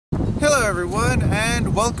everyone,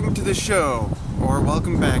 and welcome to the show, or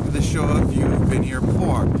welcome back to the show if you've been here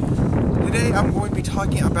before. Today I'm going to be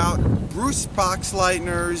talking about Bruce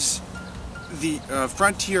Boxleitner's The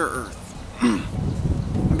Frontier Earth.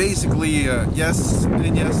 Basically, yes,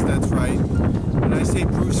 that's right. When I say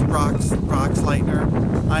Bruce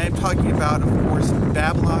Boxleitner, I am talking about, of course,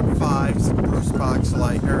 Babylon 5's Bruce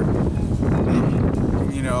Boxleitner.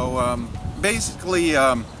 Basically,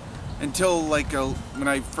 until when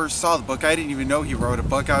I first saw the book, I didn't even know he wrote a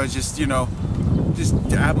book. I was just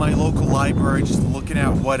at my local library, just looking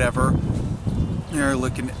at whatever.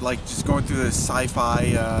 Just going through the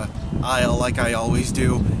sci-fi aisle like I always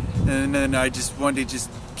do. And then I just one day just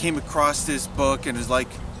came across this book and was like,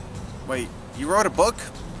 wait, you wrote a book?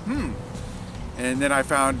 And then I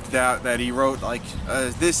found out that he wrote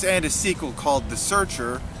this and a sequel called The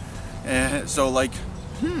Searcher. And so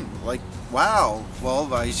wow,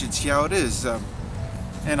 well, I should see how it is.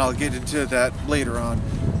 And I'll get into that later on.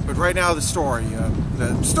 But right now the story.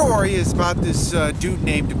 The story is about this dude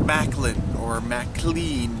named Macklin, or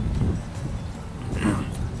MacLean.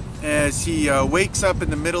 As he wakes up in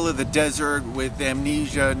the middle of the desert with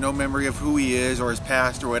amnesia, no memory of who he is or his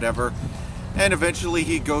past or whatever. And eventually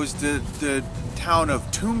he goes to the town of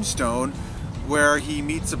Tombstone, where he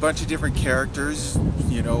meets a bunch of different characters,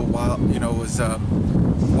 was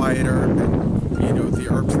Wyatt Earp and, the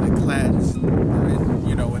Earps and the clans,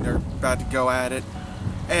 when they're about to go at it.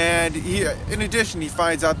 And in addition, he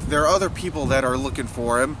finds out that there are other people that are looking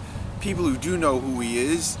for him, people who do know who he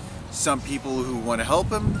is, some people who want to help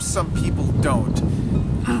him, some people don't.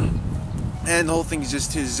 And the whole thing is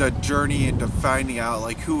just his journey into finding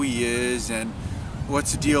out who he is and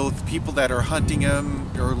what's the deal with the people that are hunting him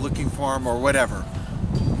or looking for him or whatever.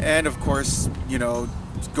 And of course,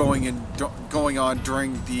 going on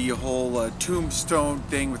during the whole Tombstone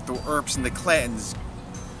thing with the Earps and the Clantons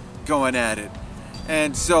going at it.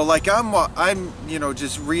 And so I'm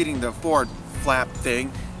just reading the forward flap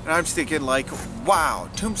thing, and I'm just thinking wow,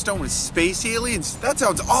 Tombstone with space aliens? That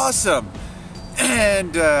sounds awesome!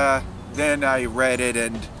 And then I read it,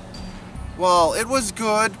 and well, it was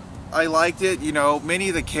good. I liked it. Many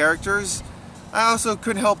of the characters, I also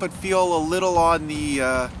couldn't help but feel a little on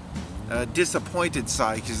the disappointed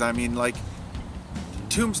side, because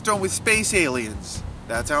Tombstone with space aliens,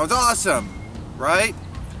 that sounds awesome, right?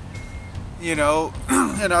 And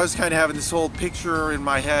I was kind of having this whole picture in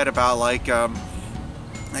my head about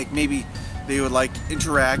maybe they would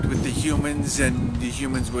interact with the humans, and the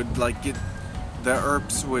humans would get, the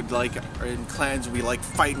Earps would and clans would be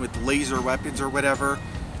fighting with laser weapons or whatever,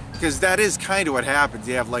 because that is kind of what happens.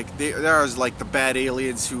 They have there's the bad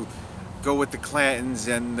aliens who go with the clans,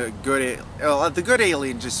 and the good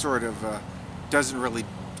alien just sort of doesn't really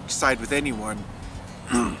side with anyone.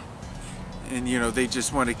 And they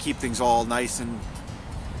just want to keep things all nice and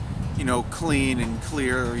clean and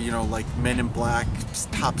clear, like Men in Black,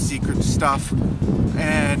 top secret stuff.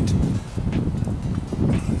 And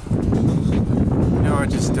I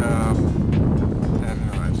just I don't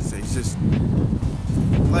know how to say. It's just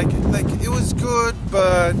it was good,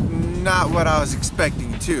 but not what I was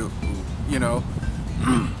expecting to,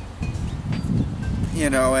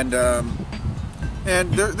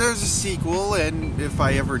 and there's a sequel, and if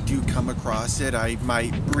I ever do come across it, I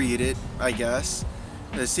might read it, I guess.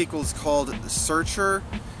 The sequel is called The Searcher,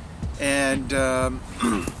 and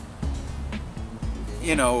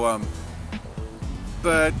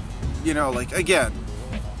but again,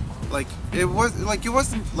 it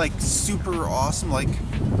wasn't super awesome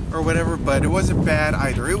or whatever, but it wasn't bad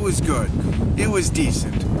either. It was good. It was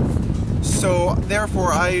decent. So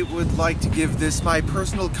therefore, I would like to give this my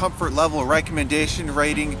personal comfort level recommendation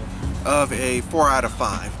rating of a 4 out of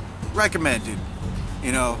 5. Recommended.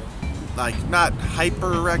 Not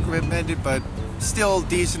hyper recommended, but still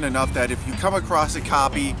decent enough that if you come across a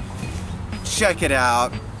copy, check it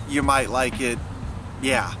out. You might like it.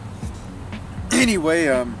 Yeah. Anyway,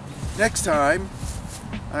 next time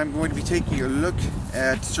I'm going to be taking a look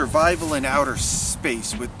at survival in outer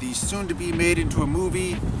space with the soon-to-be made into a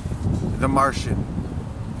movie, The Martian.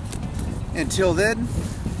 Until then,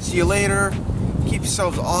 see you later. Keep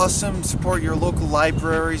yourselves awesome. Support your local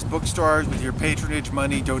libraries, bookstores with your patronage,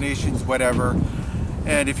 money, donations, whatever.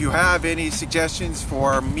 And if you have any suggestions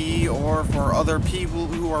for me or for other people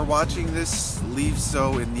who are watching this, leave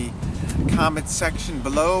so in the comment section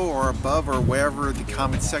below or above or wherever the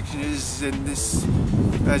comment section is in this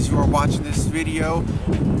as you are watching this video.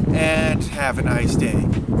 And have a nice day.